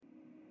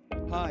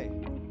Hi,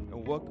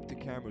 and welcome to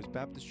Cameron's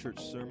Baptist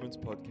Church Sermons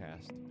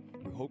Podcast.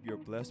 We hope you're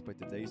blessed by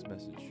today's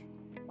message.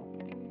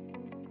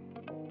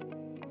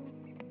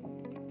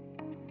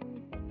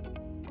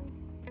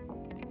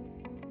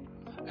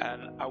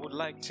 And I would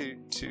like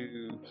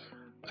to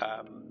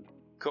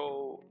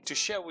go to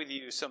share with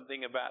you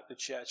something about the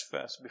church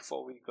first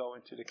before we go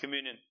into the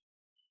communion.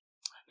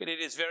 And it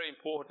is very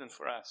important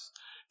for us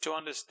to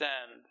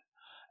understand.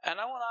 And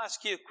I want to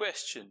ask you a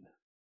question.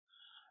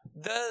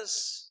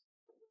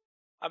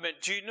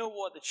 Do you know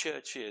what the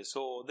church is?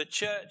 Or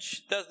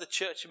does the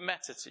church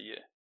matter to you?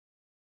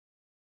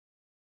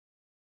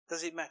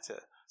 Does it matter?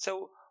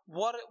 So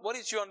what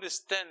is your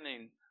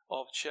understanding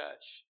of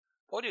church?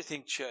 What do you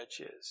think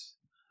church is?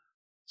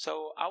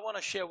 So I want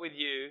to share with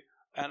you,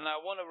 and I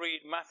want to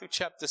read Matthew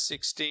chapter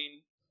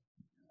 16.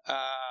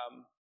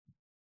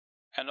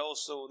 And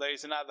also there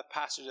is another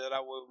passage that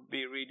I will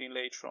be reading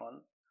later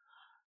on.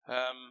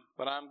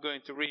 But I'm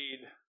going to read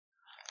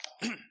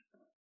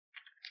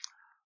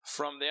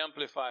from the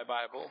Amplified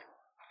Bible.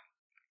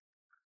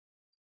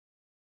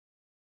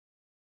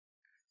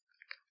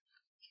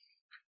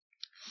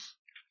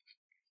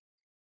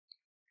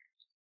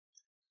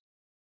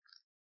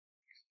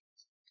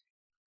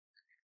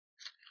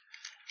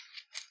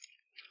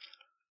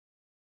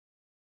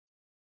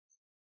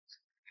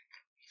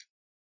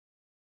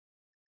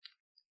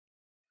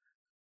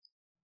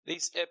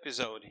 This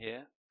episode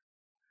here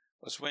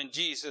was when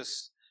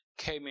Jesus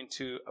came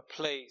into a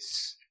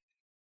place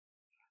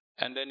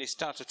and then he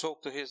started to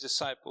talk to his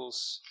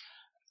disciples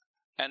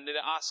and they're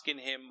asking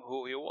him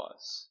who he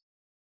was,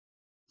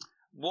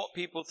 what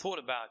people thought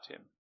about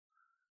him,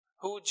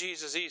 who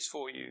Jesus is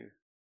for you.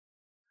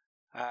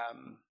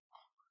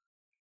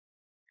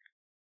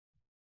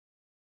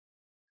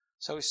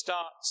 So he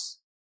starts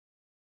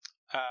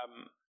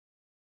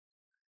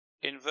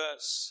in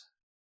verse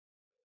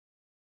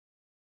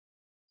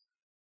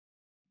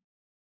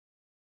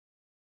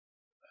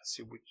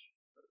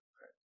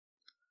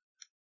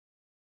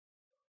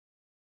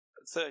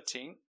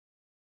 13.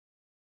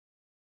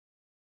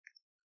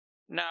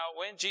 Now,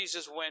 when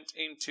Jesus went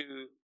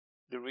into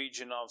the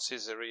region of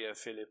Caesarea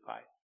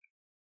Philippi,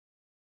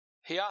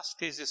 he asked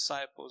his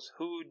disciples,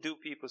 "Who do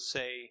people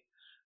say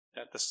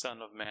that the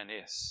Son of Man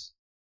is?"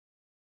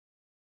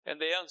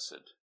 And they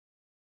answered,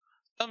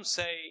 "Some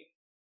say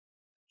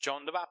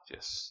John the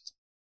Baptist,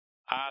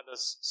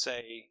 others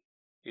say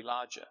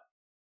Elijah,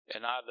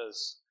 and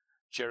others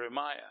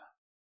Jeremiah,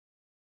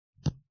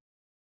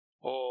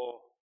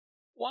 or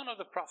one of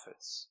the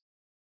prophets."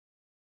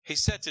 He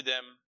said to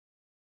them,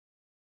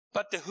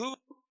 "But who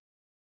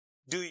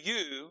do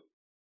you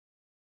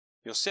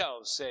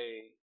yourselves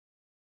say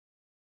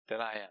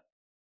that I am?"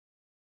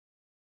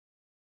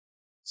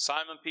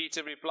 Simon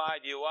Peter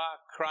replied, "You are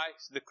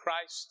Christ,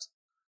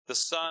 the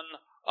Son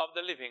of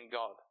the living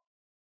God."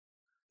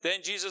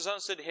 Then Jesus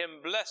answered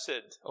him,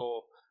 "Blessed,"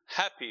 or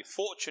happy,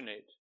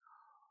 fortunate,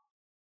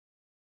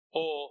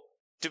 or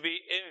to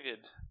be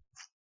envied,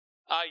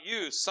 are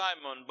you,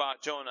 Simon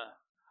Bar-Jonah,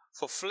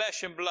 for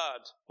flesh and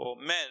blood, or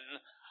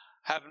men,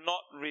 have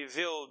not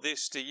revealed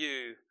this to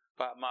you,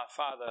 but my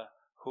Father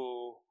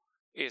who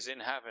is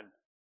in heaven.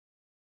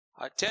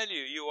 I tell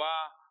you, you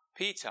are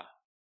Peter.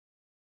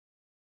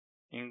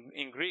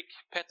 In Greek,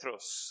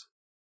 Petros,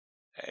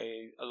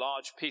 a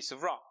large piece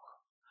of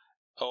rock.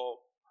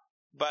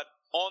 But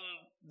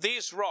on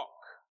this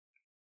rock,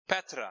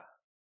 Petra,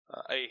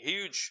 a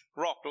huge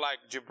rock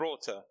like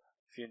Gibraltar,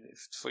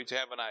 for you to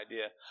have an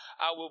idea,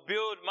 I will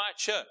build my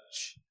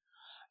church,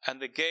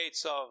 and the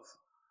gates of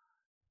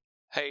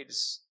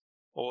Hades,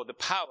 or the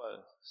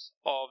powers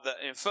of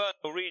the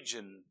infernal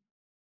region,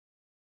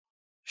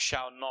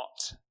 shall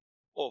not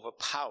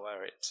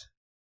overpower it,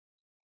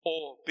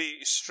 or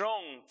be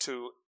strong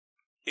to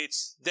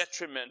its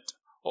detriment,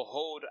 or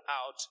hold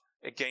out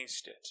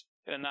against it.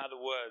 In other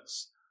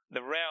words,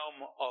 the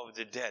realm of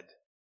the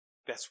dead,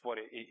 that's what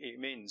it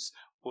means,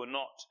 will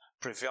not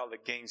prevail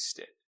against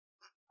it.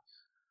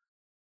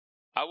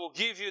 I will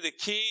give you the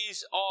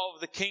keys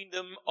of the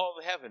kingdom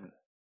of heaven,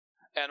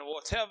 and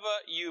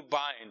whatever you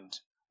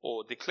bind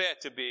or declare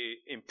to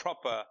be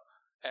improper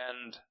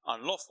and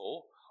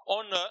unlawful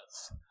on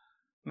earth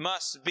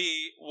must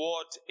be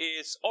what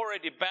is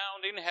already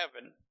bound in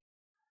heaven,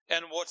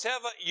 and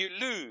whatever you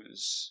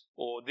loose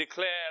or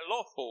declare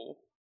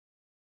lawful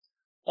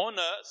on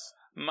earth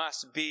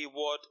must be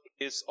what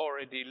is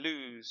already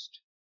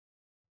loosed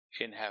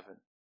in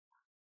heaven.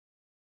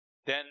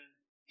 Then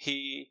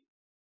he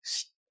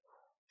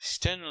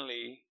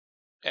sternly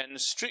and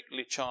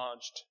strictly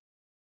charged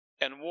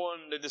and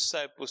warned the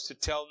disciples to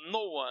tell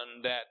no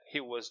one that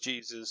he was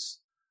Jesus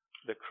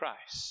the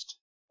Christ.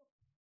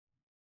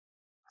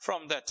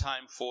 From that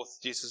time forth,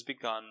 Jesus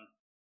began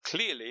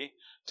clearly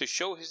to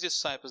show his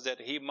disciples that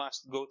he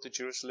must go to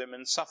Jerusalem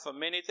and suffer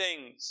many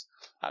things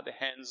at the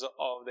hands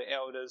of the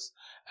elders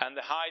and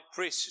the high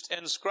priests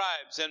and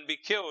scribes, and be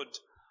killed,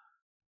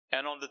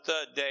 and on the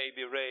third day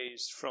be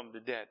raised from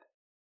the dead.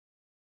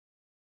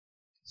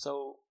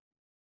 So,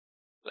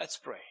 let's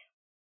pray.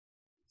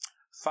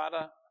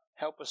 Father,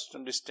 help us to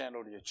understand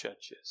what your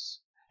church is.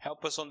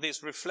 Help us on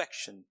this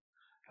reflection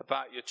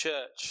about your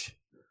church.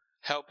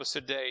 Help us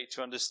today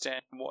to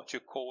understand what you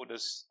called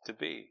us to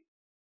be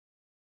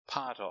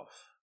part of,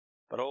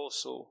 but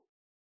also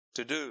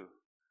to do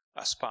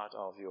as part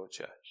of your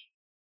church.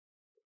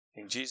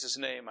 In Jesus'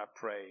 name I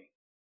pray.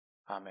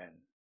 Amen.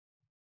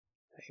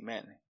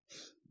 Amen.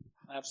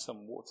 Have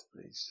some water,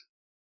 please.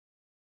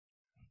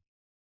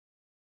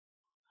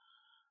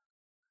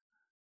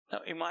 Now,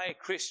 in my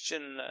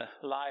Christian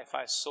life,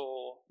 I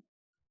saw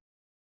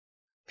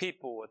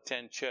people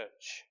attend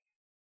church.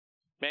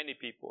 Many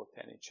people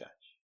attending church.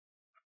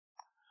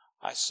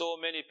 I saw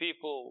many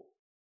people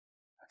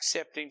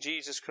accepting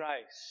Jesus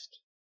Christ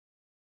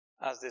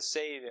as the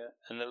Savior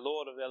and the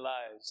Lord of their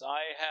lives.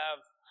 I have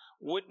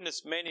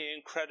witnessed many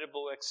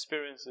incredible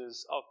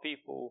experiences of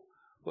people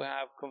who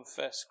have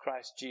confessed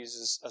Christ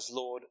Jesus as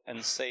Lord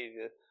and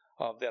Savior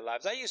of their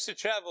lives. I used to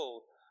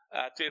travel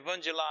to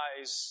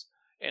evangelize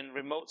in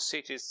remote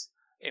cities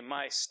in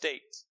my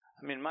state.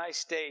 I mean, my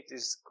state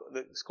is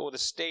it's called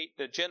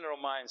the General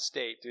Mine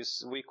State.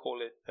 We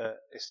call it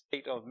a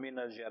state of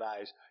Minas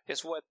Gerais.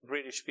 It's where the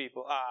British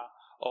people are,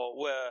 or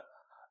where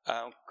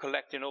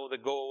collecting all the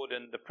gold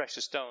and the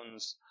precious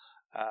stones.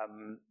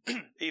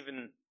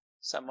 Even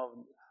some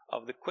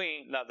of the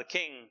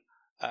king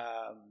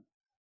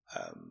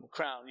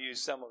crown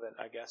used some of it,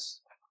 I guess.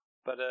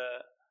 But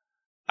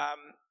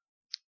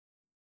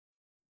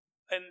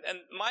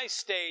in my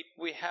state,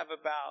 we have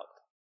about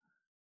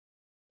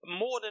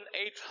more than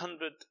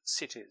 800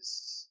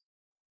 cities.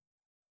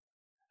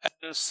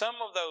 And some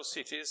of those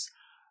cities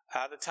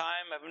at the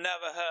time have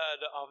never heard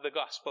of the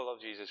gospel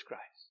of Jesus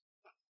Christ.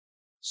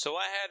 So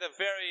I had a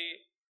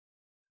very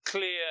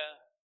clear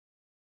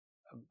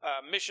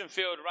mission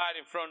field right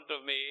in front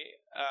of me.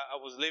 I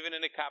was living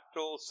in the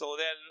capital, so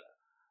then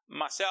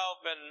myself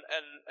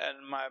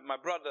and my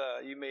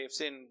brother, you may have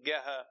seen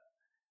Geha,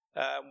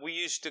 we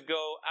used to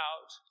go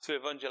out to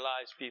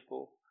evangelize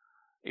people.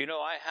 You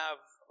know, I have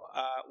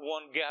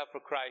one Geha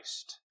for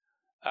Christ.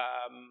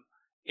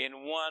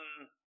 In one,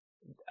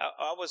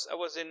 I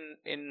was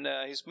in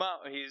his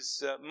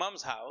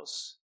mom's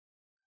house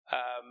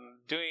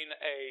doing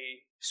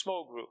a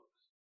small group.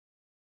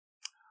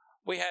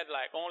 We had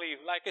only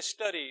a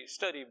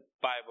study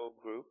Bible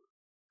group.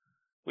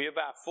 We were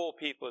about 4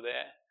 people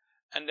there.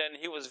 And then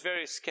he was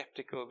very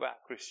skeptical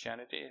about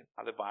Christianity,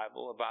 about the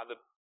Bible, about the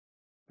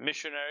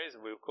missionaries.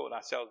 We called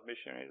ourselves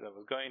missionaries. I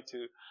was going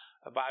to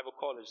a Bible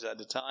college at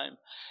the time.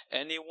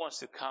 And he wants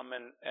to come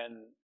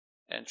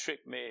and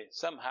trick me,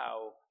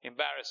 somehow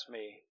embarrass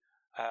me,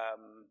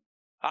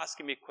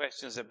 asking me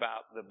questions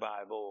about the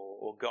Bible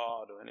or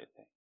God or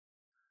anything.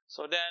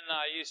 So then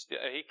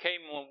he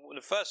came on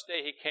the first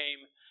day he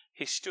came.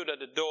 He stood at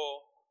the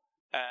door,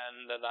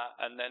 and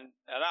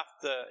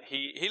after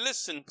he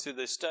listened to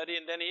the study,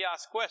 and then he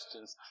asked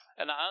questions,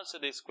 and I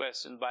answered his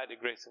questions by the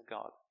grace of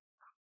God.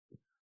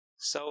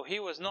 So he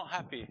was not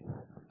happy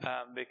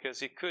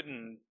because he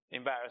couldn't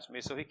embarrass me.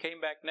 So he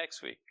came back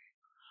next week.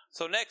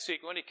 So next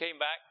week when he came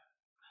back,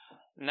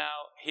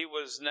 now he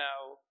was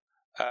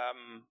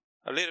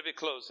a little bit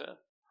closer,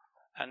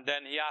 and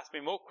then he asked me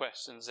more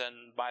questions,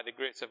 and by the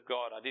grace of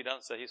God, I did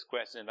answer his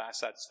question, and I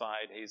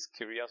satisfied his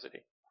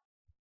curiosity.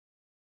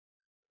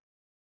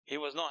 He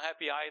was not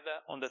happy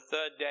either. On the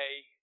third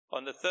day,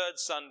 on the third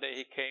Sunday,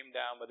 he came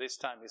down, but this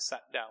time he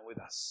sat down with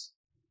us.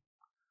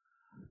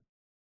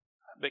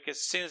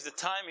 Because since the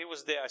time he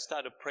was there, I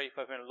started to pray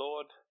for him.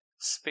 Lord,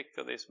 speak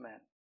to this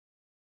man.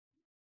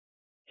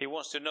 He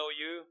wants to know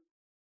you.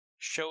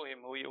 Show him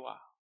who you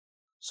are.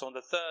 So on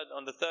the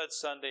third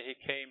Sunday he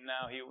came.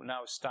 He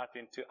now is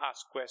starting to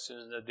ask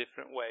questions in a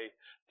different way,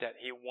 that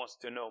he wants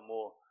to know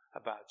more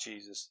about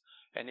Jesus,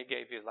 and he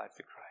gave his life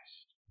to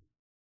Christ.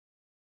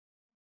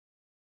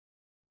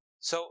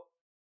 So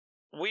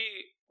we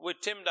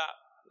teamed up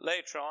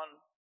later on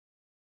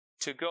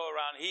to go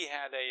around. He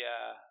had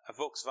a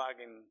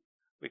Volkswagen.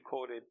 We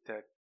called it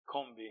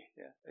Kombi.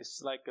 Yeah,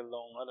 it's like a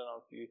long. I don't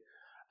know if you.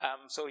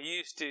 So he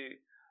used to.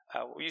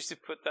 We used to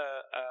put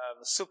the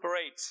Super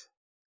 8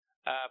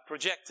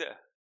 projector,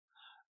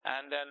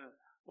 and then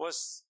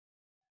was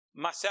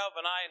myself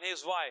and I and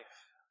his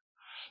wife.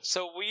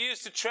 So we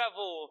used to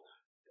travel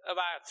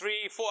about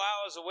 3-4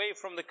 hours away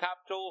from the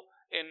capital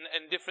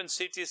in different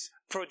cities,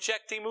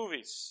 projecting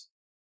movies.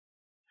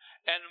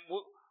 And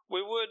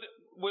we would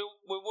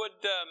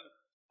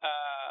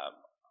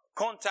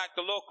contact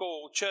the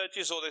local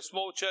churches or the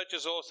small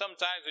churches, or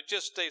sometimes with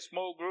just a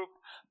small group.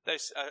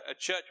 There's a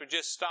church we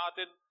just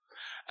started,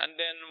 and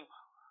then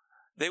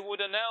they would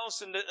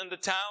announce in the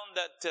town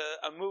that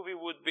a movie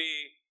would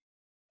be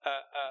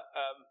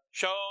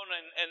shown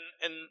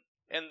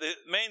in the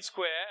main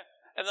square,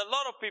 and a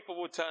lot of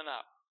people would turn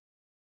up.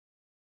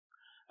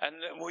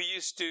 And we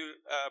used to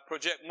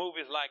project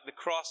movies like The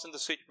Cross and the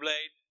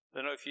Switchblade. I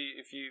don't know if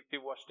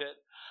you watched it.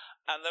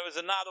 And there was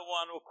another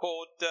one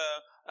called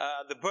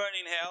The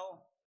Burning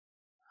Hell.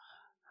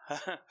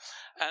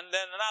 And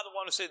then another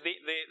one said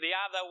the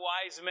Other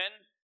Wise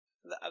Men.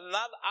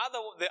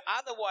 The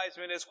Other Wise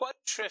Men is quite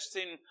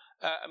interesting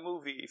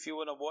movie. If you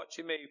want to watch,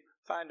 you may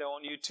find it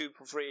on YouTube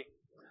for free.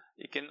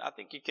 I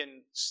think you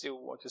can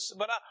still watch this.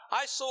 But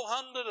I saw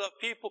hundreds of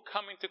people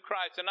coming to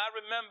Christ. And I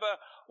remember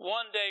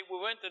one day we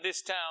went to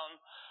this town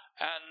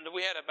and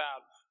we had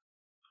about,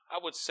 I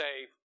would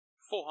say,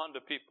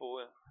 400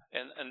 people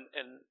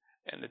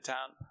in the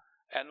town.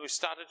 And we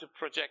started to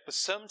project. But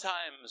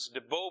sometimes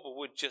the bulb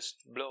would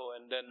just blow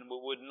and then we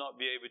would not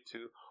be able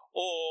to.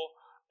 Or,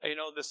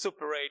 the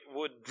Super 8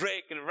 would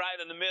break and right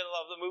in the middle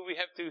of the movie. We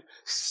have to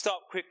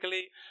stop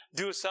quickly,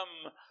 do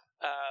some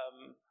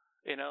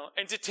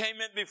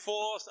entertainment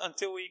before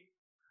until we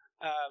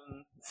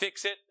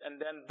fix it and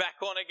then back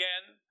on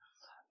again.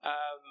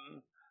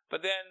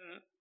 But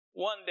then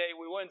one day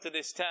we went to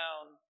this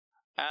town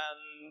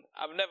and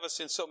I've never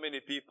seen so many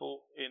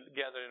people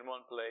gathered in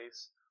one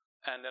place.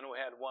 And then we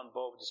had one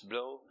bulb just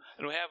blow.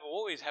 And we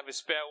always have a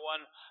spare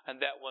one,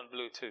 and that one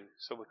blew too.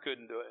 So we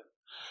couldn't do it.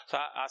 So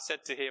I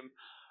said to him,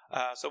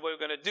 so what are we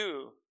going to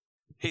do?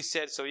 He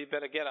said, so you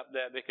better get up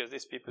there because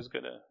this people's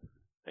going to,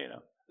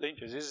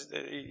 lynch us.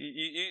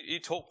 You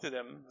talk to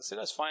them. I said,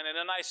 that's fine. And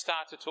then I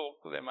start to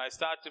talk to them. I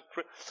start to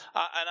pray.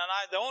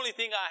 The only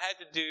thing I had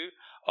to do,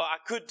 or I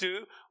could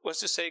do, was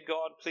to say,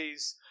 God,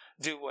 please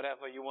do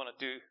whatever you want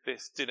to do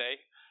this today,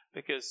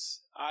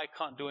 because I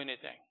can't do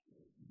anything.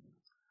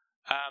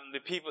 The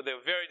people, they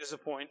were very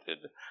disappointed.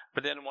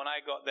 But then when I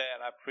got there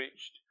and I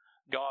preached,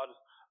 God,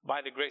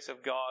 by the grace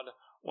of God,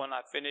 when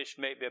I finished,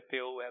 made the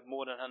appeal, we had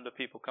more than 100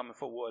 people coming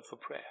forward for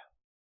prayer.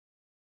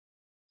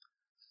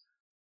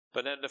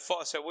 But then the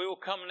father said, we will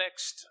come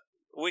next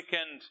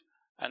weekend.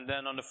 And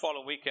then on the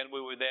following weekend,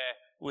 we were there.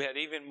 We had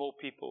even more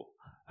people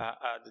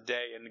the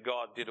day. And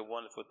God did a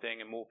wonderful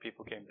thing and more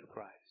people came to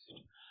Christ,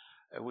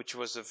 which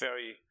was a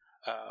very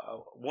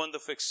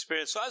wonderful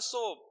experience. So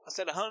I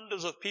said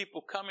hundreds of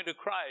people coming to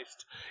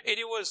Christ.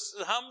 It was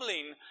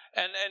humbling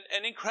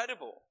and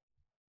incredible.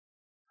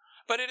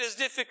 But it is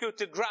difficult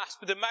to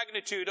grasp the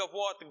magnitude of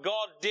what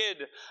God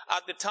did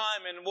at the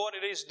time and what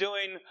it is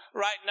doing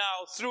right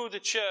now through the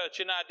church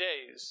in our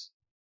days.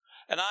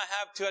 And I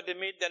have to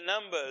admit the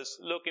numbers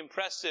look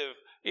impressive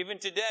even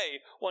today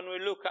when we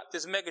look at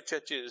these mega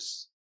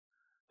churches.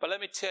 But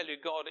let me tell you,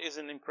 God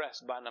isn't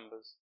impressed by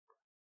numbers.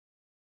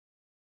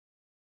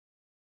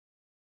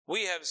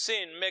 We have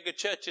seen mega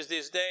churches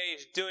these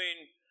days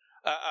doing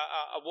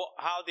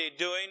how they're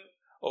doing,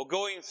 or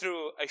going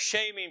through a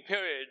shaming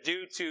period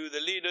due to the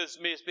leaders'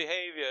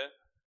 misbehavior.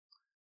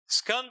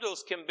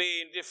 Scandals can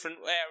be in different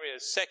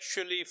areas,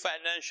 sexually,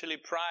 financially,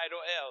 pride, or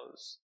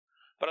else.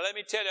 But let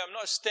me tell you, I'm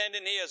not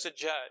standing here as a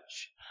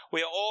judge.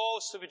 We are all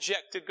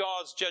subject to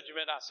God's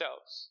judgment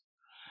ourselves.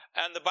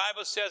 And the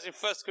Bible says in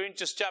 1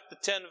 Corinthians chapter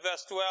 10,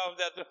 verse 12,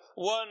 that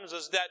warns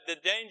us that the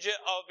danger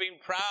of being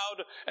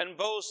proud and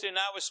boast in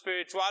our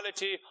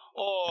spirituality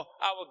or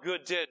our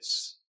good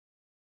deeds.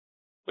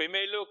 We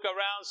may look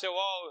around and say,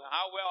 oh,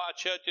 how well our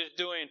church is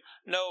doing.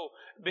 No,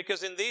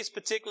 because in this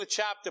particular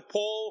chapter,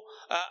 Paul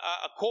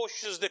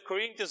cautions the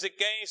Corinthians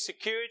against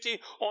security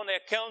on the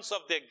accounts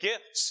of their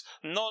gifts,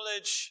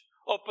 knowledge,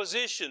 or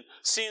position,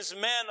 since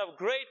men of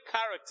great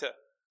character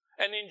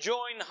and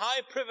enjoying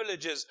high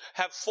privileges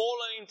have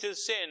fallen into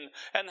sin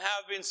and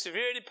have been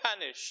severely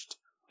punished.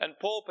 And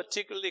Paul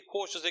particularly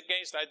cautions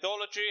against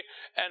idolatry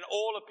and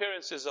all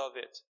appearances of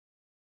it.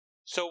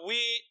 So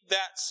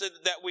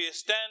that we are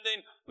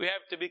standing, we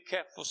have to be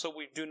careful so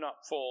we do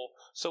not fall.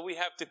 So we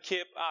have to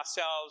keep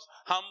ourselves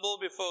humble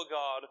before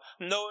God,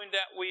 knowing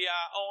that we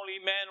are only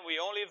men, we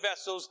are only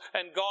vessels,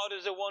 and God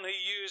is the one who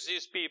uses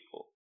His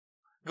people.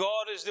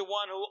 God is the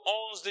one who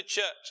owns the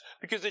church,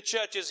 because the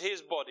church is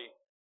His body.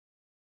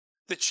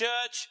 The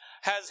church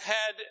has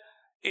had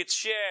its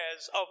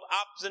shares of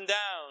ups and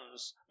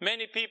downs.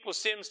 Many people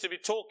seem to be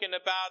talking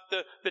about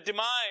the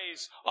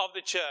demise of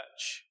the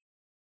church.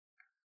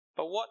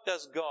 But what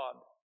does God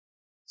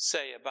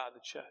say about the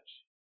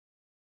church?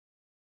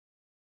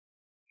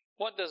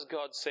 What does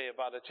God say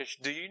about the church?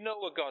 Do you know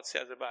what God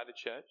says about the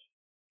church?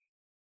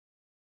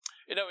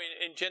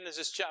 In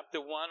Genesis chapter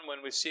 1,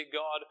 when we see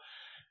God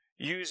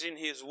using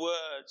His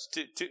words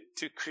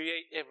to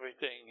create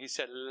everything, He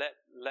said,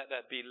 let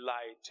there be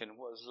light, and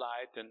was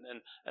light,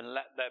 and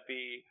let there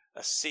be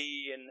a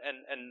sea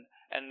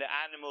and the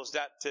animals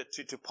that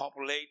to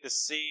populate the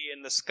sea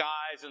and the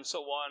skies and so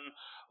on.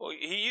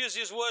 He used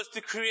His words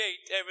to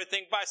create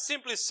everything by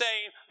simply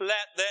saying,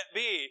 let there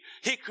be.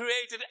 He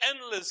created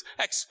endless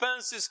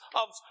expanses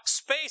of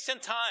space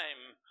and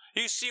time.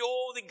 You see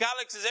all the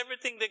galaxies,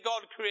 everything that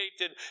God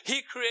created.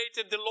 He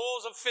created the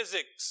laws of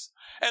physics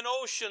and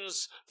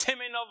oceans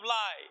teeming of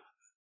life.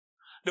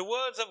 The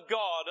words of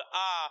God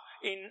are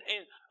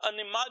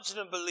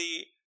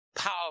unimaginably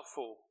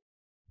powerful.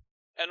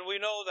 And we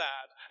know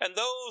that. And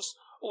those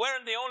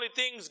weren't the only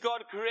things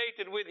God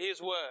created with His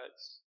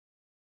words.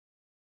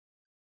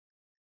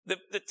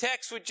 The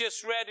text we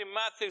just read in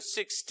Matthew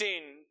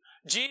 16,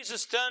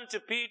 Jesus turned to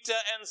Peter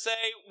and say,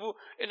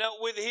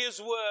 with His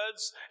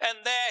words, and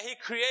there He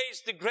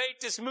creates the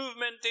greatest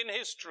movement in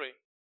history.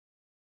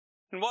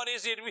 And what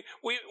is it?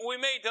 We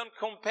may don't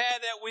compare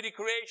that with the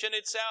creation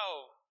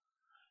itself,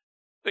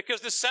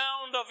 because the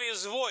sound of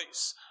His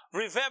voice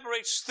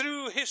reverberates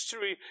through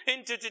history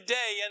into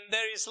today, and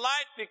there is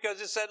light because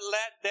it said,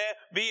 let there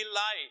be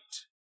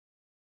light.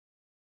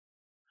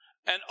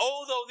 And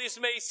although this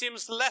may seem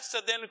lesser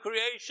than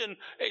creation,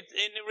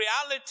 in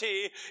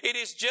reality, it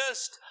is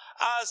just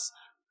as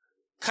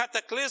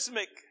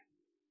cataclysmic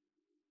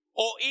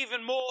or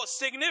even more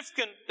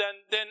significant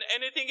than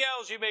anything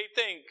else you may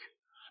think.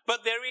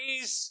 But there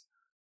is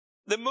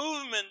the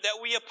movement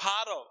that we are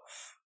part of,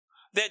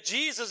 that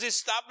Jesus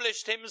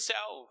established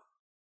himself,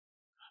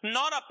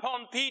 not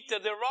upon Peter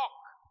the rock,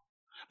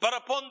 but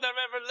upon the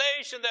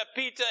revelation that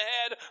Peter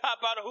had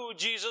about who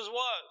Jesus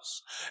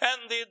was.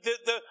 And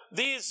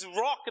this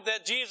rock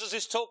that Jesus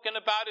is talking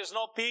about is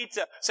not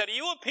Peter. Said,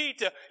 you are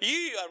Peter,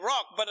 you are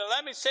rock. But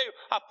let me say,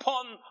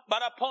 upon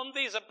what?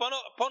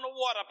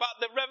 About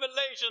the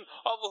revelation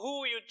of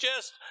who you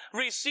just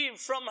received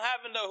from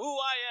heaven, who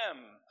I am.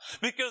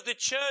 Because the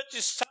church is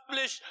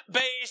established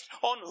based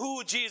on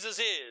who Jesus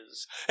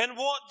is, and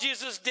what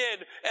Jesus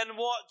did, and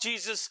what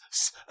Jesus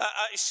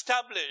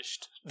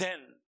established then.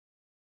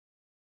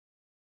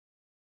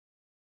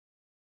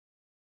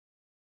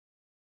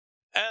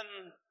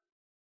 And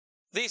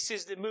this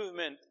is the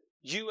movement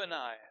you and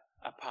I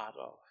are part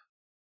of.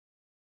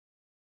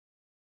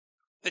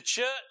 The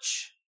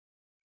church,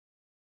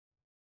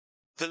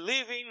 the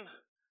living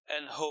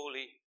and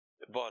holy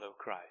body of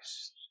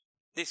Christ.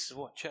 This is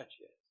what church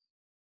is.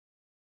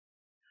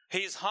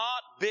 His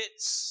heart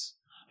beats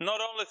not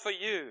only for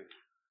you,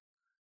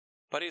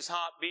 but his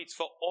heart beats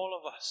for all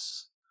of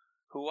us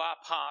who are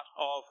part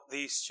of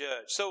this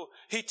church. So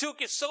he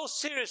took it so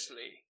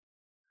seriously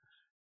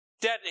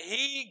that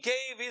he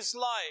gave his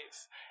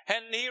life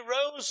and he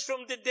rose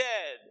from the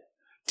dead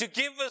to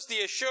give us the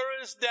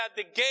assurance that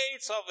the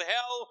gates of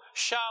hell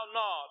shall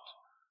not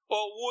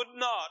or would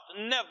not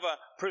never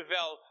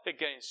prevail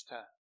against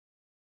her.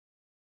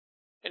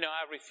 You know,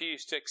 I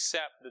refuse to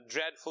accept the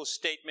dreadful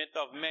statement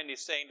of many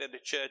saying that the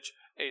church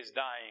is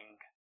dying.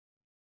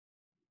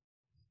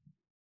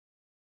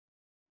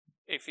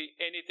 If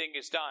anything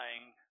is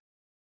dying,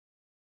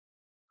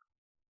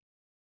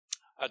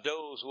 are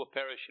those who are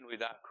perishing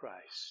without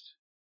Christ.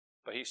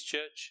 But his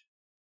church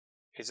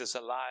is as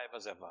alive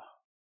as ever,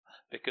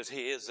 because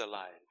he is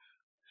alive.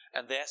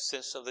 And the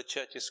essence of the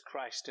church is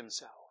Christ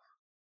himself.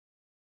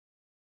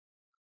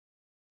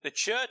 The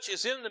church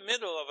is in the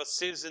middle of a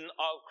season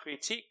of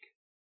critique,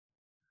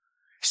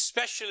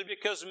 especially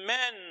because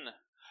many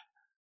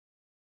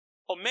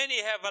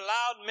have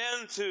allowed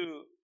men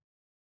to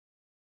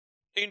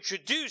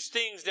introduce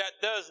things that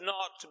does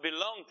not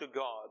belong to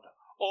God,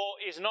 or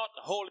is not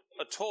holy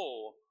at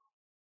all,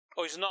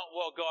 or is not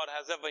what God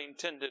has ever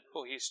intended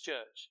for his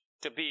church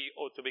to be,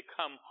 or to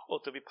become, or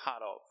to be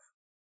part of.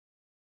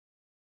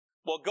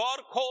 What God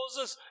calls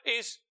us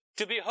is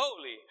to be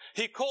holy.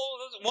 He calls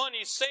us, when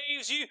he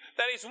saves you,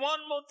 there is one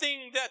more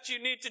thing that you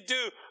need to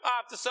do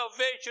after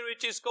salvation,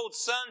 which is called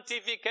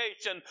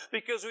sanctification.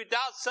 Because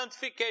without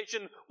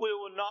sanctification, we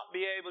will not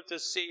be able to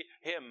see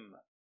him.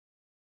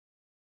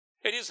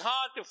 It is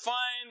hard to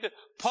find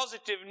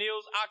positive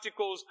news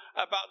articles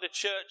about the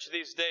church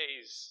these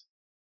days.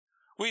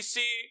 We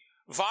see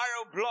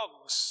viral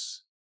blogs,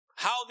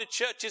 how the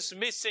church is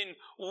missing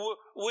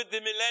with the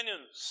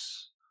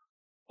millennials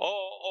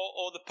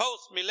or the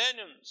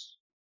post-millennials.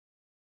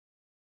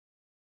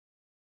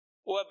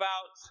 Or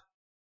about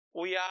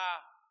we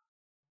are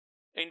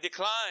in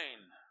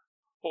decline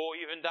or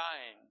even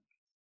dying.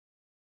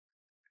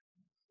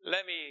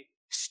 Let me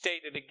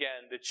state it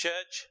again. The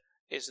church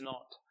is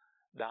not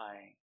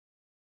dying.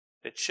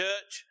 The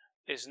church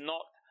is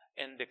not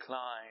in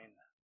decline.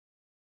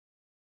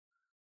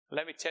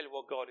 Let me tell you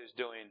what God is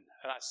doing.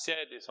 And I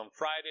said this on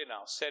Friday and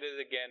I'll say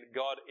it again.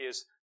 God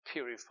is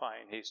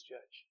purifying his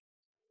church.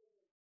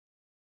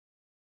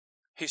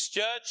 His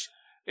church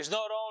is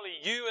not only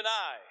you and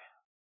I.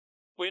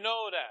 We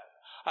know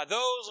that. Are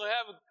those who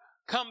have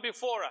come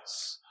before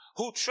us,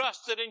 who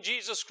trusted in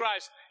Jesus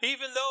Christ,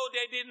 even though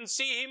they didn't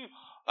see him,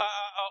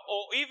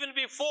 or even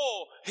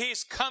before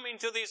he's coming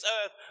to this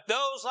earth,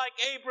 those like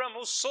Abraham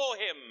who saw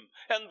him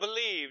and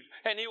believed,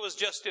 and he was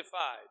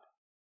justified.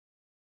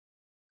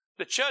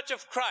 The church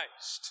of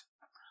Christ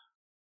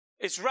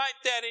is right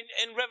there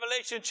in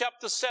Revelation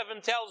chapter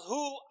 7 tells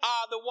who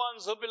are the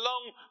ones who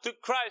belong to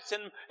Christ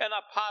and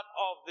are part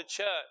of the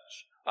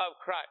church of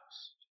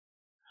Christ.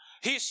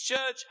 His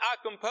church are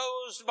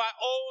composed by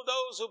all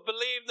those who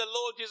believe the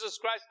Lord Jesus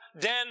Christ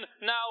then,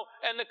 now,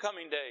 and the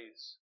coming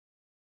days.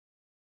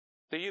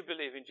 Do you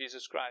believe in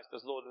Jesus Christ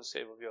as Lord and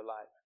Savior of your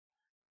life?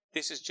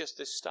 This is just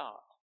the start.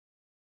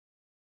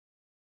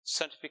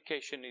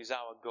 Sanctification is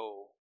our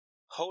goal.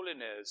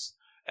 Holiness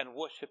and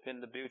worship in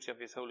the beauty of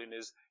his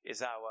holiness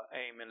is our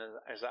aim and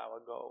is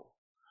our goal.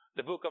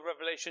 The book of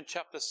Revelation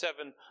chapter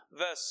 7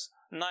 verse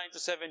 9 to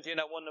 17,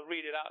 I want to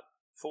read it out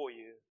for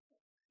you.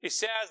 It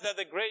says that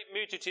the great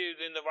multitude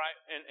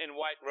in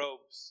white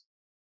robes.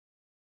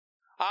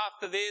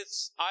 After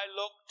this I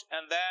looked,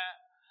 and there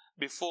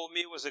before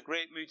me was a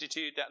great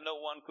multitude that no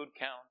one could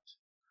count,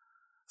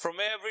 from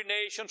every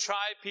nation,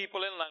 tribe,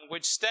 people, and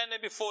language,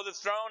 standing before the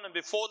throne and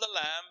before the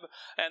Lamb,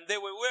 and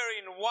they were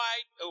wearing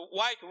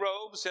white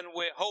robes and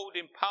were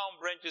holding palm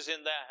branches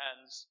in their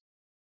hands.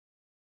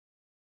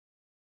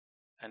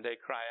 And they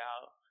cry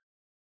out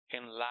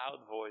in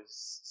loud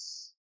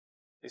voices.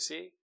 You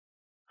see?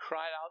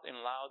 Cry out in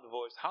loud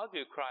voice. How do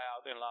you cry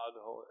out in loud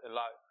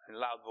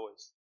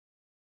voice?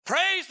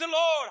 Praise the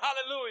Lord!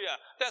 Hallelujah!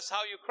 That's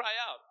how you cry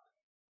out.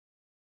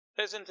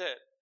 Isn't it?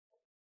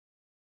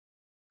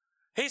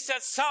 He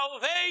said,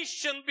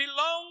 salvation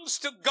belongs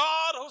to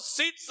God who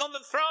sits on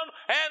the throne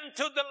and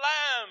to the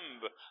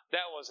Lamb.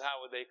 That was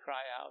how they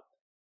cry out.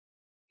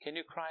 Can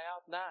you cry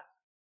out now?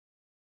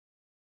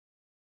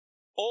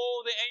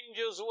 All the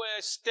angels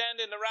were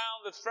standing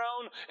around the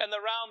throne and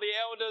around the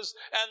elders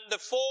and the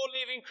 4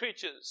 living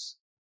creatures.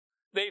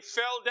 They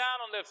fell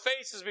down on their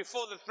faces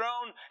before the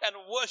throne and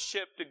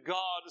worshipped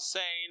God,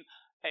 saying,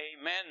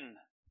 Amen.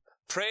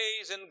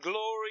 Praise and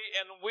glory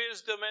and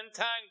wisdom and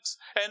thanks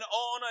and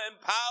honor and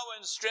power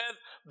and strength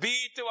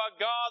be to our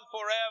God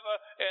forever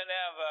and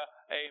ever.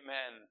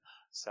 Amen.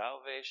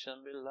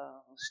 Salvation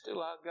belongs to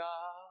our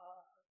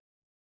God.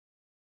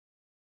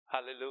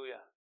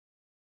 Hallelujah.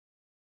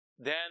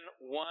 Then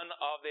one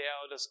of the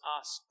elders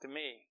asked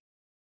me,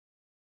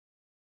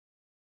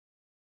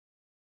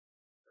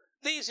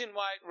 these in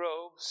white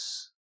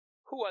robes,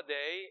 who are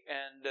they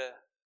and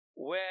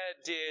where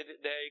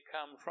did they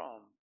come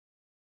from?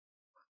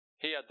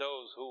 Here are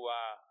those who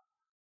are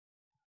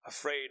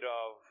afraid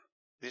of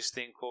this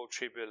thing called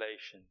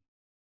tribulation.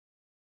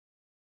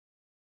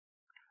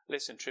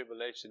 Listen,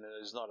 tribulation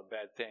is not a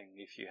bad thing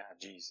if you have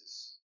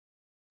Jesus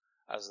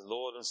as the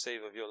Lord and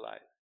Savior of your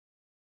life.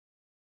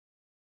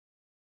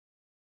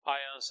 I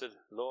answered,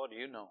 Lord,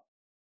 you know.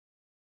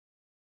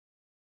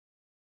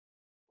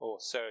 Oh,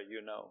 sir,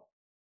 you know.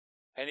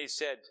 And he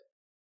said,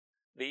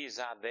 these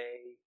are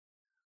they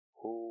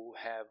who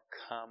have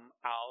come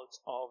out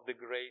of the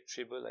great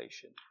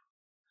tribulation.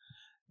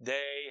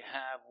 They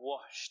have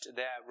washed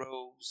their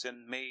robes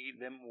and made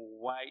them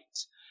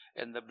white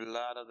in the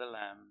blood of the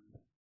Lamb.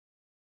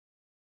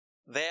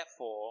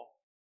 Therefore,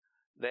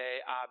 they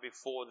are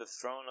before the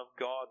throne of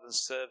God and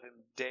serve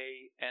Him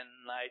day and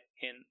night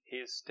in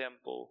His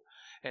temple.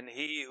 And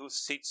He who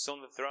sits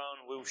on the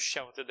throne will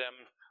shelter them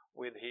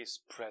with His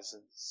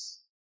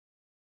presence.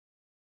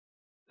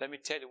 Let me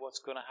tell you what's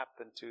going to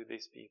happen to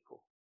these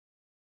people.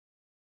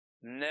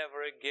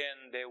 Never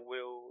again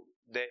will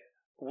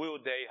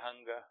they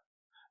hunger.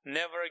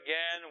 Never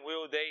again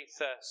will they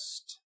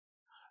thirst.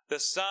 The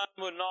sun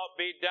will not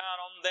be down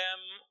on them,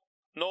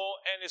 nor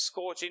any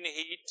scorching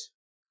heat.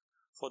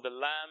 For the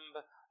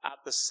Lamb at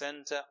the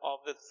center of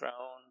the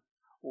throne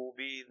will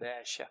be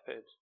their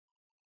shepherd.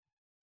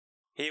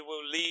 He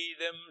will lead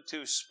them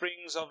to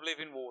springs of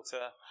living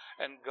water,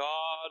 and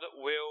God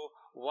will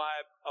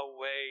wipe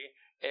away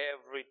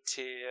every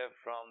tear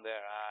from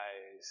their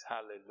eyes.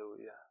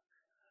 Hallelujah.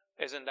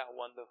 Isn't that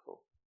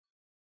wonderful?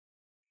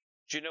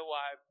 Do you know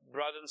why,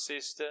 brother and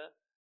sister,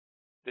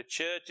 the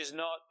church is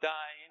not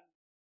dying?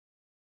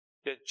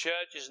 The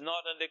church is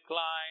not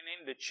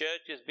declining. The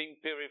church is being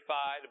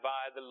purified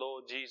by the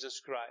Lord Jesus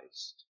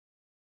Christ.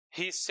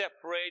 He's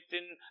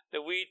separating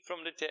the wheat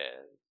from the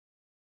tares.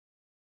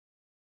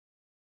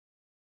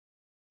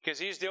 Because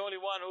He's the only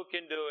one who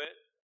can do it.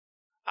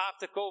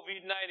 After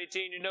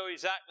COVID-19, you know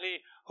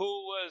exactly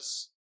who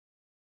was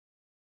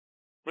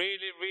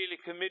really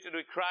committed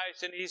with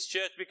Christ and His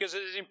church, because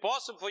it is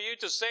impossible for you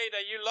to say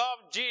that you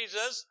love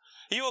Jesus,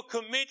 you are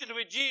committed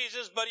with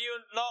Jesus, but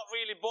you're not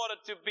really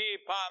bothered to be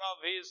part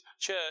of His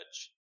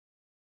church.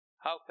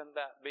 How can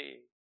that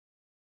be?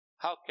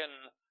 How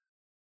can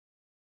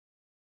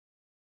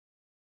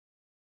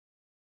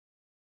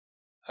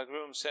a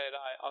groom said,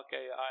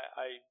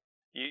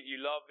 you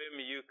love him,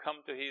 you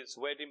come to his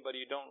wedding, but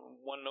you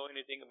don't want to know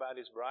anything about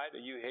his bride, or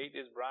you hate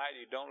his bride,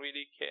 you don't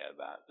really care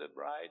about the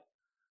bride?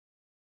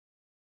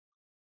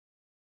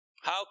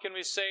 How can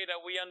we say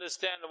that we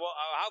understand,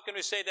 how can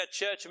we say that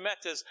church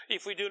matters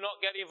if we do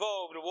not get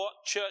involved in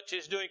what church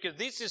is doing? Because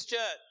this is church.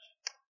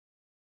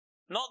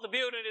 Not the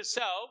building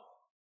itself.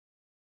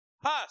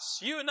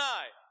 Us, you and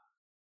I.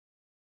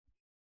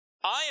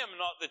 I am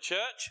not the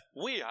church,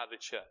 we are the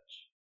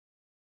church.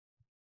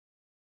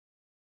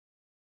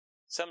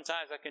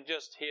 Sometimes I can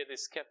just hear the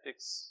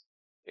skeptics,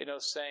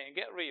 saying,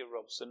 get real,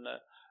 Robson,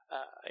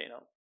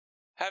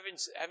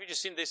 Haven't you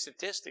seen the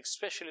statistics,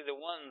 especially the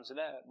ones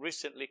that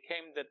recently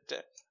came,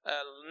 that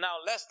now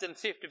less than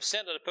 50%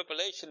 of the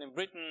population in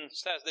Britain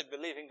says they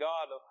believe in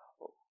God?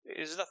 It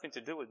has nothing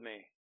to do with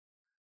me.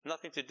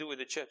 Nothing to do with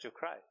the Church of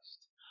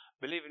Christ.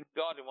 Believe in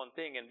God in one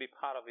thing and be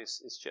part of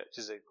His church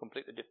is a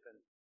completely different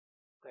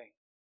thing.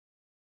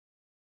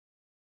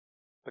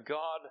 But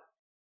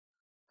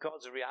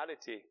God's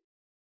reality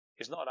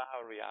is not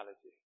our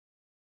reality.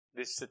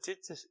 The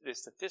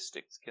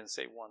statistics can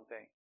say one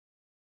thing.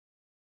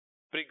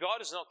 But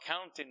God is not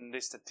counting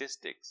the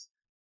statistics.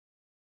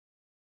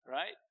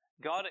 Right?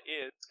 God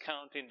is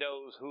counting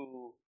those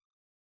who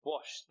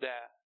washed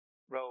their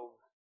robe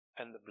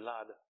in the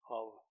blood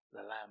of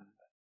the Lamb.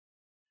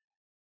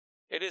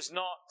 It is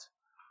not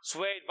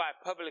swayed by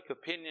public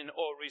opinion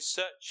or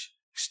research,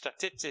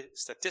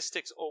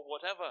 statistics or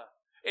whatever.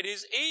 It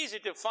is easy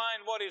to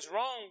find what is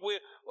wrong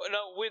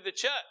with the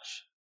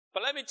church.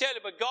 But let me tell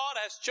you, but God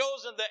has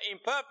chosen the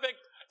imperfect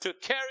to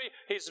carry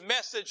His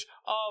message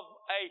of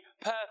a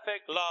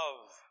perfect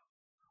love,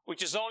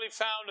 which is only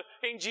found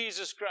in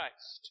Jesus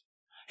Christ.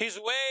 His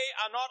way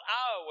are not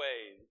our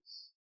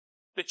ways.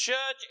 The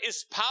church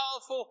is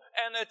powerful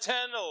and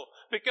eternal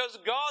because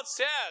God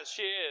says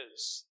she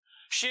is.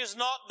 She's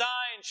not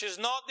dying. She's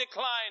not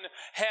declining.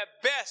 Her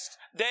best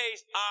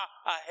days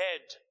are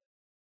ahead.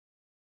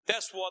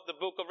 That's what the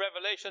book of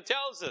Revelation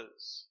tells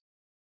us.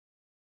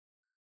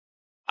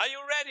 Are you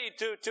ready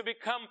to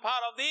become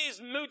part of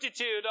this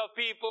multitude of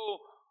people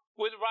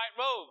with white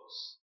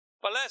robes?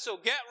 But let's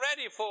get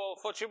ready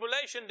for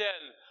tribulation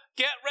then.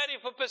 Get ready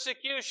for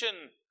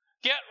persecution.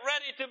 Get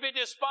ready to be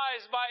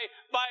despised by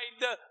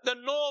the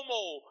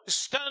normal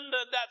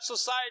standard that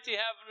society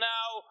have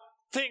now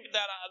think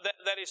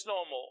that is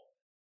normal.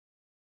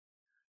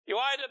 You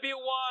either be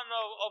one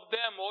of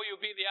them or you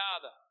be the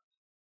other.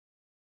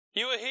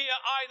 You will hear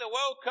either,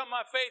 welcome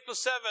my faithful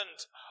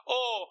servant,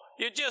 or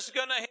you're just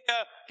going to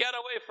hear, get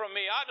away from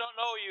me, I don't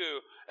know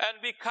you,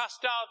 and be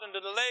cast out into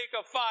the lake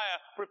of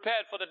fire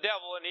prepared for the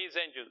devil and his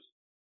angels.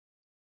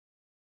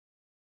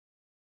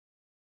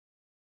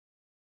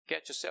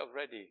 Get yourself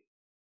ready.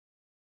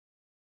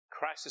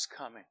 Christ is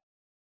coming.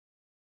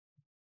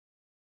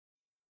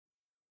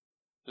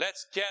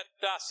 Let's get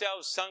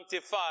ourselves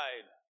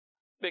sanctified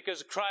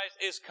because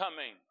Christ is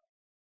coming.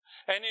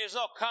 And He is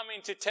not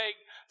coming to take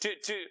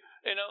a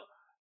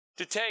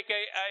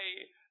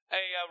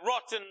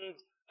rotten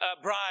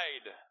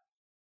bride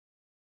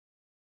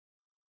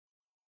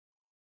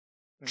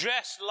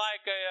dressed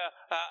like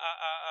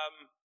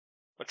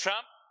a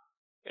tramp,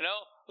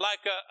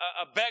 like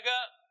a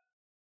beggar,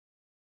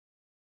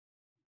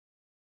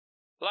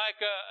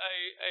 like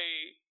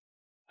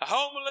a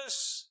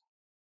homeless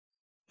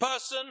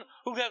person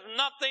who has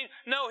nothing.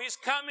 No, He's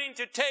coming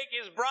to take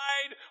His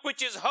bride,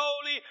 which is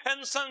holy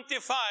and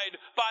sanctified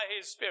by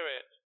His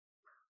Spirit.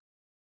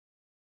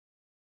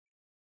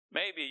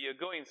 Maybe you're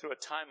going through a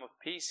time of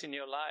peace in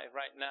your life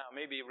right now.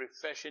 Maybe a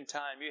refreshing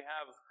time. We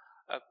have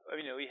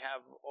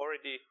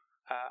already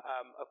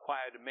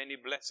acquired many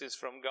blessings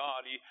from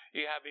God.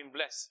 You have been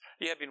blessed.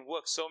 You have been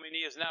worked so many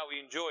years now.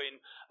 We're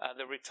enjoying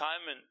the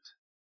retirement.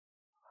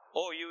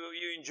 Or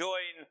you're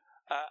enjoying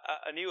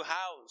a new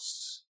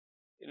house,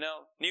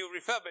 new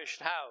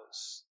refurbished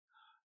house.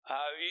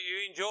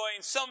 You're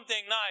enjoying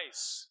something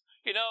nice,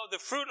 the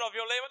fruit of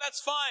your labor. That's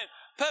fine,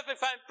 perfect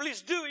fine.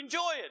 Please do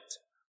enjoy it.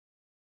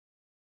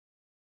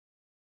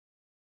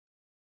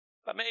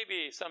 But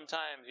maybe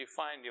sometimes you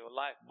find your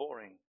life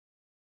boring.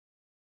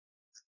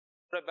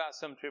 What about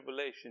some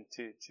tribulation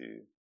to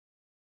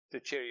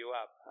cheer you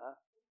up, huh?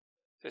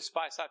 To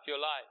spice up your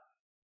life,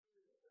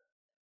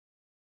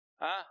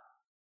 huh?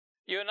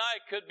 You and I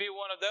could be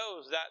one of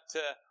those that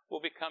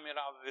will be coming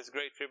out of this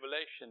great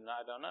tribulation.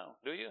 I don't know.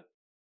 Do you?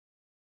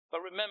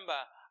 But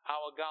remember,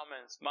 our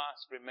garments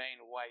must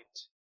remain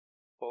white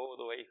all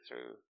the way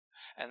through.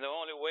 And the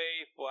only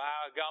way for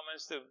our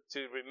garments to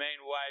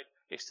remain white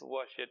is to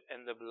wash it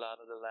in the blood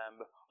of the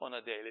Lamb on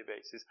a daily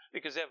basis.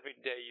 Because every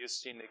day you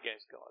sin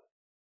against God.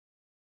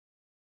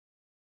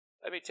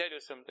 Let me tell you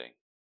something.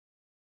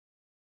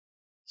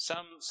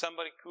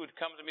 Somebody could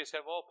come to me and say,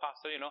 "Oh,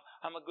 Pastor,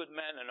 I'm a good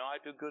man, I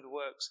do good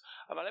works."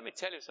 But let me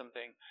tell you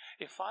something.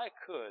 If I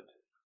could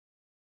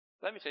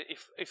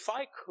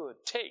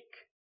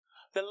take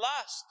the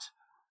last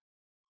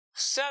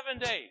 7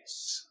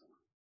 days,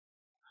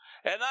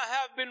 and I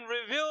have been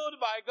revealed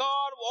by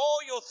God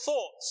all your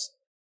thoughts.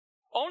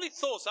 Only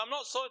thoughts. I'm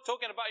not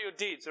talking about your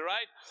deeds, all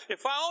right?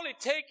 If I only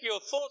take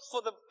your thoughts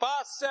for the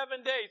past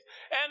 7 days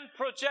and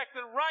project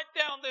it right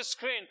down the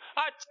screen,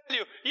 I tell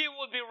you, you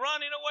will be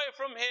running away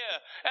from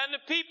here. And the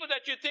people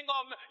that you think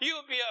of, you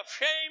will be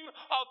ashamed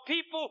of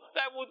people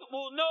that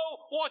will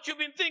know what you've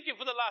been thinking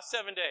for the last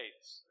 7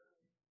 days.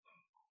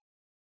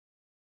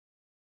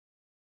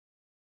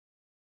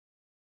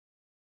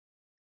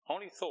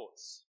 Only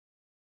thoughts.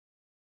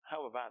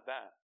 How about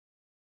that?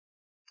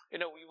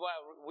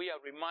 We are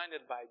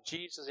reminded by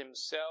Jesus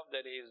Himself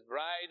that His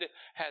bride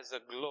has a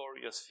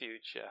glorious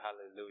future.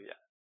 Hallelujah.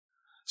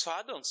 So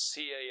I don't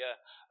see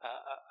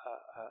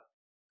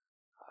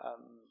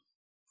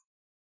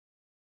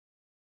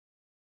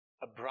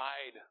a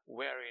bride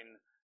wearing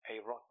a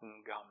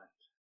rotten garment.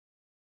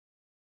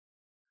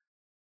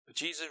 But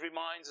Jesus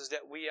reminds us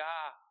that we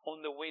are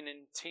on the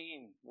winning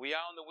team. We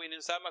are on the winning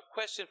side. My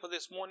question for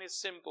this morning is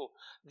simple.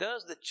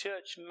 Does the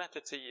church matter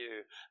to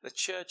you? The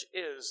church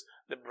is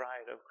the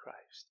bride of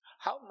Christ.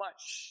 How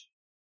much?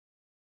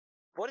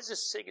 What is the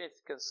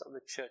significance of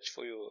the church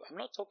for you? I'm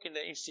not talking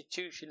the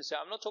institution.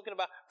 I'm not talking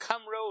about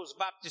Camrose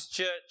Baptist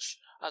Church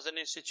as an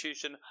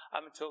institution.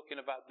 I'm talking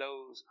about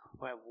those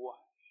who have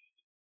washed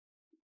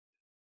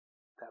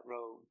that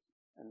robe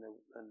and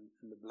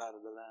the blood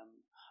of the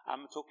Lamb.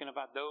 I'm talking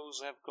about those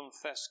who have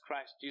confessed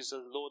Christ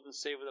Jesus, Lord and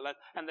Savior of their life,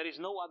 and there is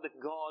no other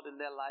God in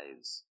their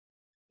lives.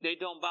 They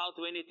don't bow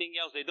to anything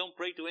else. They don't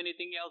pray to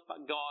anything else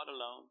but God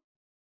alone.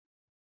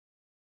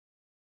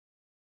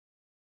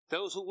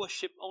 Those who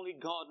worship only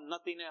God,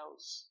 nothing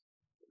else.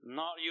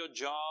 Not your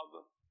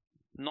job,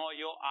 not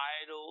your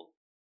idol,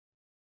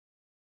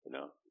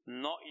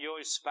 not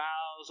your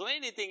spouse or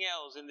anything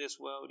else in this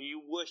world.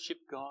 You worship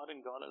God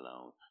and God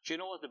alone. Do you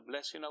know what the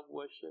blessing of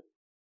worship?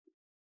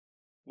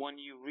 When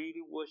you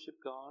really worship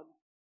God,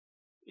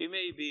 you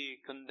may be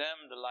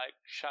condemned like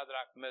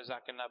Shadrach,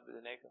 Meshach, and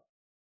Abednego.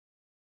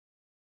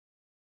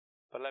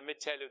 But let me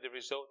tell you the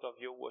result of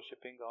your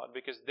worshiping God.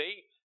 Because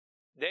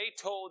they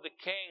told the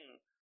king,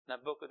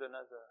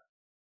 Nebuchadnezzar,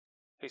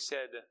 he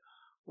said,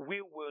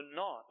 we will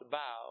not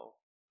bow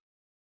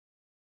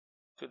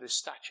to the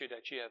statue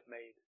that you have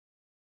made.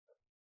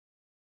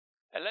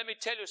 And let me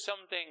tell you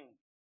something,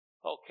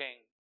 O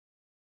king.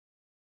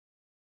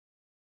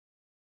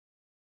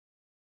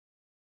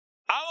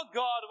 Our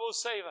God will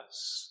save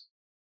us.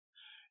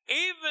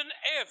 Even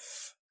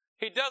if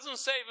He doesn't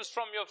save us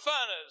from your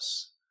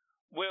furnace,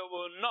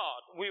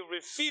 we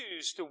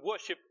refuse to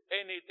worship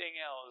anything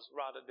else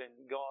rather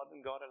than God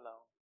and God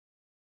alone.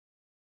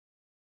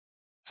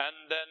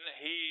 And then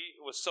he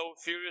was so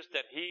furious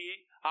that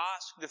he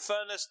asked the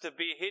furnace to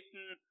be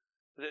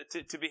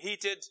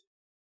heated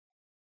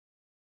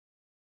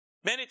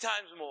many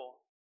times more.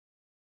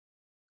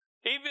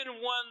 Even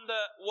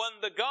when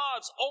the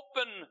guards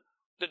opened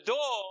the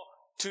door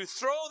to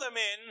throw them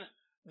in,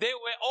 they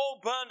were all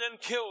burned and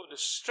killed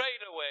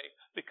straight away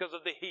because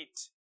of the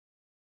heat.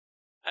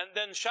 And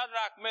then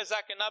Shadrach,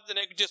 Meshach, and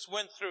Abednego just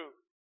went through.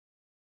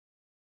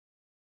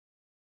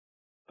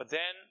 But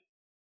then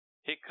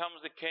here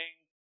comes the king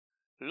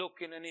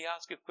looking, and he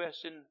asked a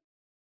question.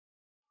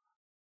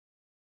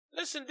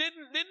 Listen,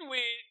 didn't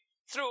we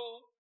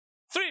throw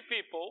 3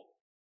 people?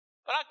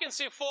 But I can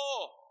see 4.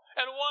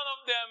 And one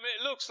of them,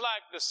 it looks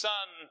like the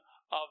son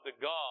of the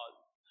God.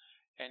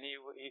 And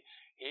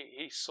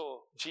he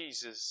saw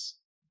Jesus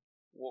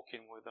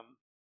walking with them.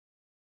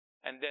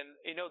 And then,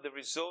 the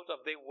result of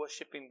they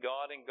worshiping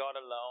God and God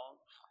alone.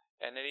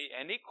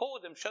 And he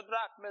called them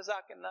Shadrach,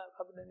 Meshach, and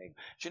Abednego.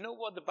 Do you know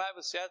what the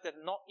Bible says?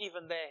 That not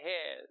even their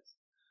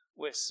hairs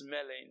were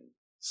smelling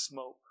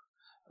smoke.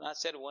 And I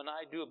said, when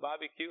I do a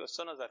barbecue, as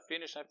soon as I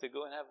finish, I have to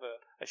go and have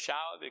a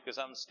shower because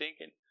I'm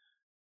stinking.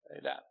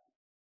 That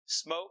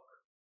smoke.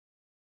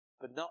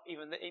 But not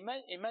even that.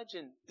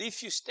 Imagine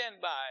if you stand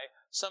by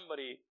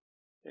somebody,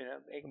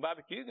 making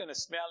barbecue, you're going to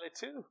smell it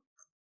too.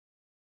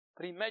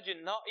 But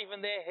imagine not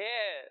even their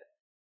hair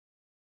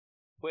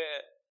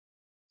were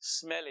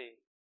smelly.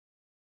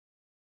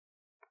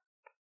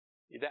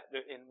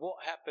 And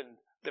what happened,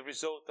 the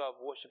result of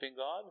worshiping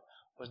God,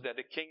 was that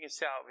the king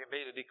himself, he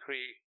made a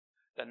decree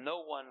that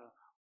no one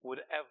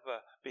would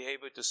ever be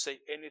able to say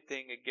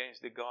anything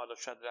against the God of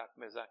Shadrach,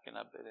 Meshach, and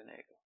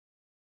Abednego.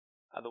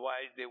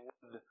 Otherwise, they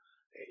would,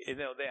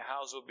 their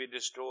house will be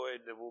destroyed.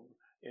 They will,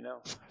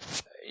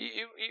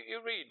 You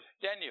read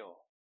Daniel.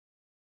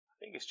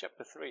 I think it's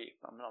chapter 3,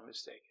 if I'm not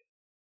mistaken.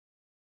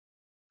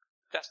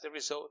 That's the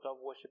result of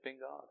worshiping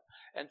God.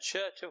 And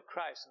Church of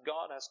Christ,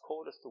 God has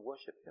called us to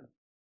worship Him.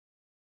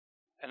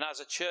 And as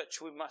a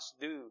church, we must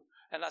do.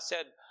 And I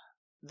said,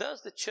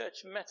 does the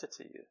church matter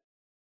to you?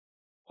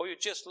 Or you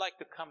just like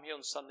to come here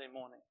on Sunday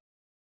morning?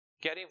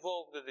 Get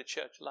involved with the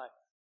church life.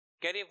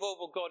 Get involved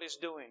with what God is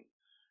doing.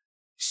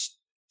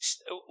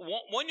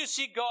 When you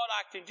see God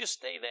acting, just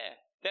stay there.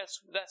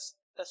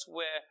 That's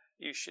where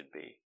you should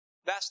be.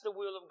 That's the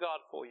will of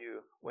God for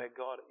you, where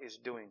God is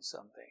doing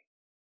something.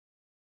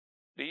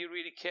 Do you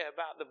really care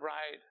about the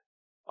bride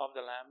of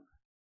the Lamb?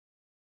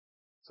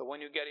 So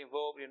when you get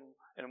involved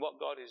in what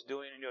God is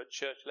doing in your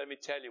church, let me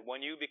tell you,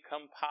 when you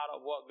become part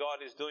of what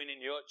God is doing in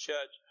your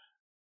church,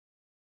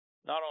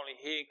 not only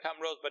here in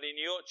Camrose, but in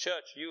your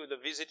church, you, the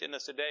visiting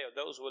us today, or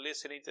those who are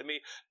listening to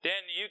me,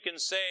 then you can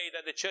say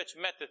that the church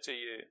mattered to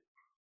you.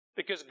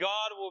 Because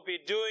God will be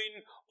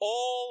doing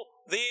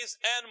all this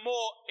and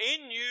more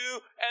in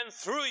you and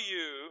through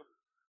you,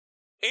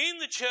 in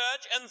the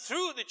church and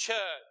through the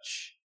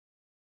church.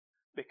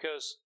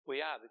 Because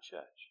we are the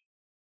church.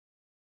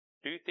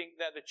 Do you think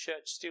that the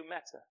church still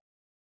matters?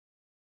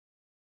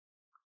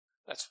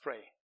 Let's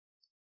pray.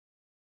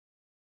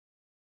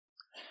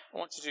 I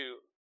want you to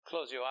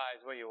close your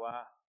eyes where you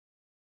are.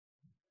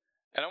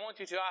 And I want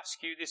you to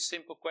ask you this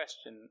simple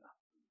question.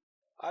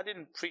 I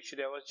didn't preach it,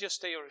 it was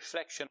just a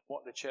reflection of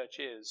what the church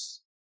is.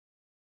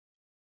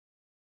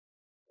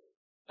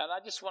 And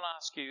I just want to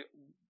ask you,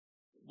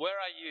 where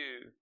are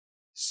you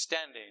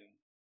standing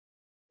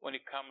when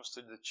it comes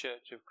to the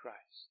Church of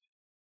Christ?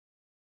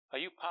 Are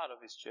you part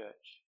of His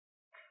church?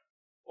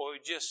 Or you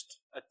just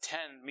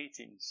attend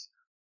meetings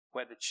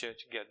where the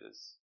church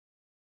gathers?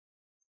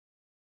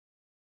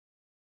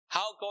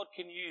 How God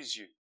can use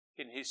you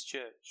in His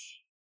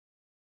church?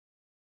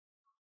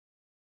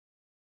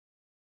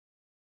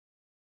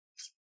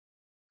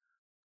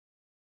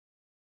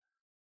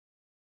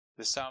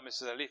 The psalmist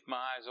says, I lift my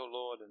eyes, O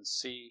Lord, and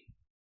see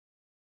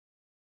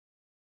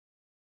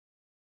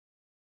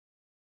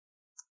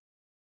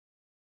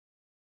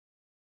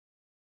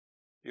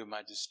your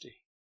majesty.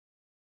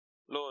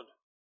 Lord,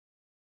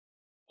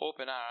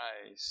 Open our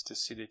eyes to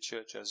see the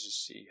church as you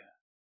see her.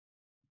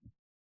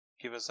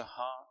 Give us a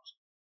heart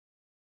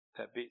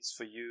that beats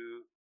for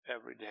you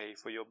every day,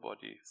 for your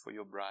body, for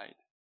your bride.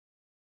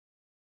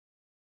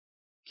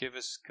 Give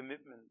us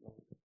commitment,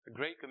 Lord, a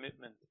great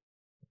commitment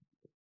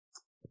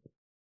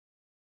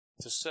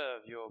to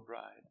serve your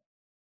bride,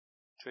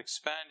 to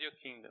expand your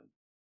kingdom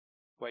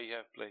where you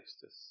have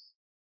placed us.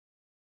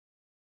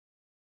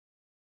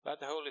 Let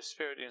the Holy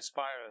Spirit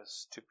inspire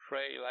us to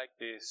pray like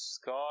this.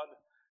 God,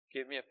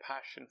 give me a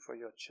passion for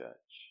your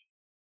church.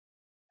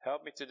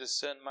 Help me to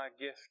discern my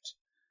gift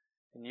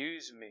and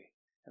use me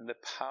in the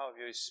power of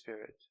your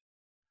Spirit.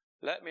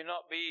 Let me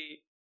not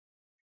be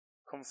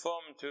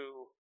conformed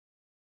to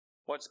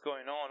what's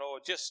going on, or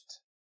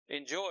just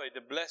enjoy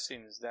the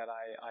blessings that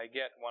I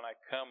get when I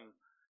come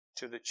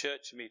to the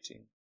church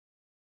meeting,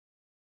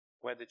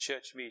 where the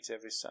church meets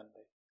every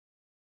Sunday.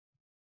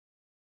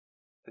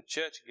 The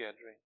church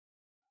gathering.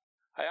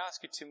 I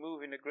ask you to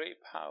move in a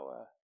great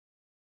power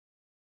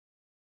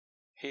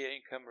here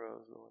in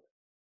Camrose, Lord,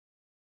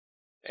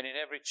 and in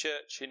every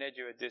church in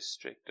Edgware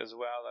district, as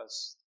well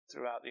as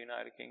throughout the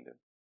United Kingdom.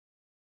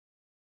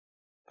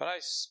 But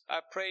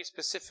I pray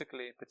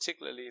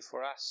particularly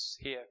for us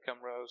here at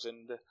Camrose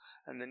and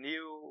the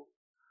new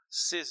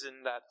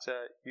season that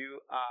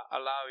you are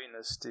allowing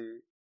us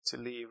to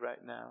live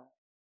right now.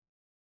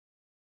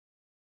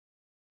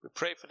 We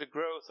pray for the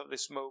growth of the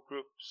small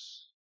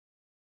groups.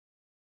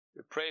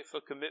 We pray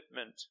for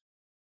commitment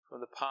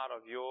from the part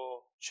of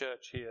your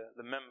church here,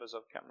 the members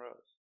of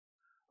Camrose.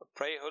 I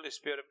pray, Holy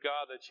Spirit of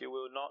God, that you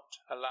will not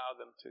allow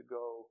them to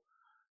go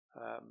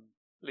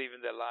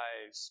living their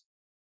lives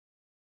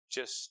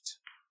just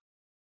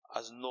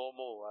as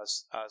normal,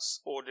 as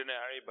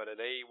ordinary, but that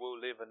they will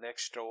live an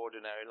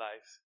extraordinary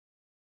life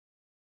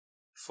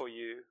for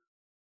you,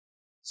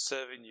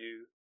 serving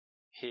you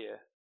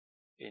here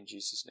in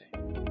Jesus' name.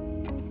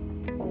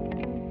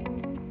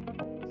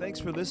 Thanks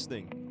for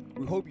listening.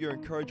 We hope you're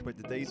encouraged by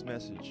today's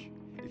message.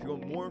 If you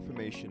want more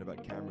information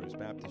about Camrose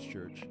Baptist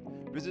Church,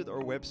 visit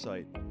our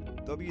website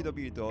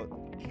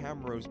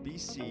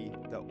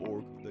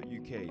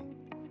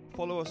www.camrosebc.org.uk.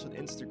 Follow us on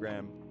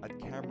Instagram at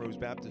Camrose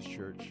Baptist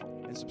Church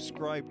and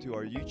subscribe to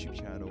our YouTube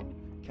channel,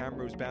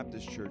 Camrose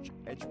Baptist Church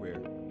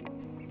Edgware.